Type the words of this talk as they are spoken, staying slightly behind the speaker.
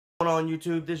On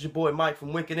YouTube, this is your boy Mike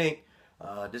from Wicked Inc.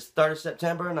 This is the 3rd of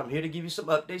September, and I'm here to give you some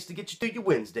updates to get you through your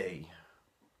Wednesday.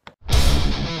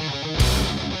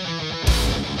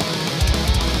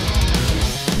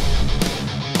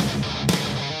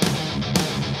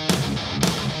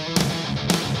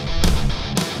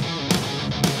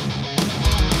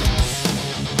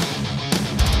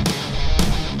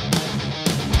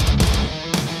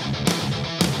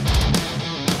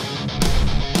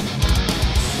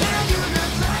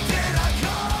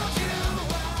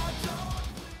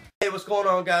 Hey, what's going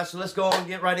on, guys? So let's go on and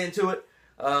get right into it.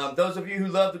 Those of you who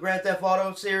love the Grand Theft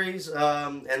Auto series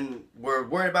and were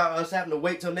worried about us having to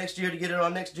wait till next year to get it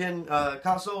on next-gen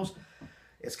consoles,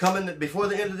 it's coming before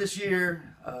the end of this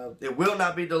year. It will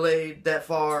not be delayed that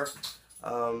far.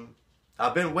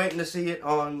 I've been waiting to see it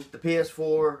on the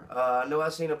PS4. I know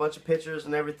I've seen a bunch of pictures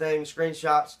and everything,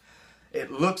 screenshots. It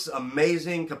looks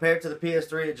amazing compared to the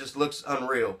PS3. It just looks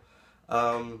unreal.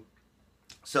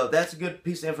 So that's a good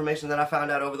piece of information that I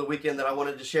found out over the weekend that I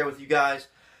wanted to share with you guys.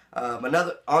 On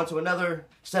to another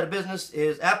set of business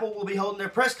is Apple will be holding their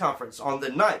press conference on the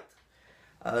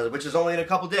 9th, which is only in a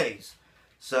couple days.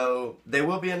 So they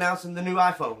will be announcing the new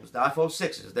iPhones, the iPhone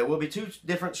 6s. There will be 2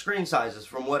 different screen sizes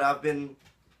from what I've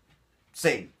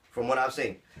seen.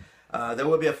 There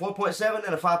will be a 4.7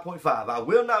 and a 5.5. I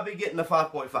will not be getting a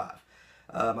 5.5.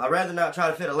 I'd rather not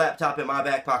try to fit a laptop in my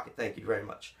back pocket. Thank you very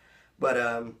much. But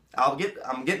I'm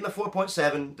getting the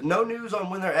 4.7. No news on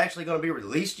when they're actually going to be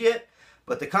released yet,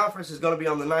 but the conference is going to be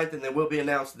on the 9th and they will be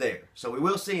announced there. So we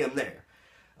will see them there.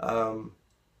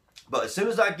 But as soon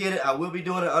as I get it, I will be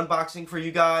doing an unboxing for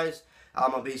you guys.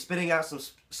 I'm going to be spitting out some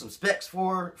specs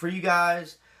for you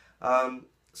guys.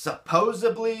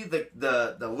 Supposedly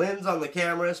the lens on the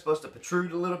camera is supposed to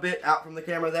protrude a little bit out from the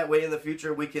camera. That way in the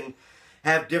future we can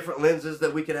have different lenses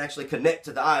that we can actually connect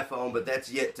to the iPhone, but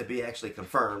that's yet to be actually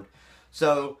confirmed.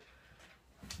 So,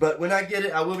 but when I get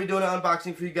it, I will be doing an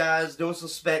unboxing for you guys, doing some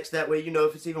specs. That way you know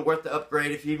if it's even worth the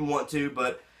upgrade, if you even want to.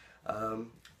 But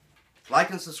like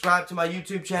and subscribe to my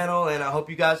YouTube channel, and I hope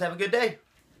you guys have a good day.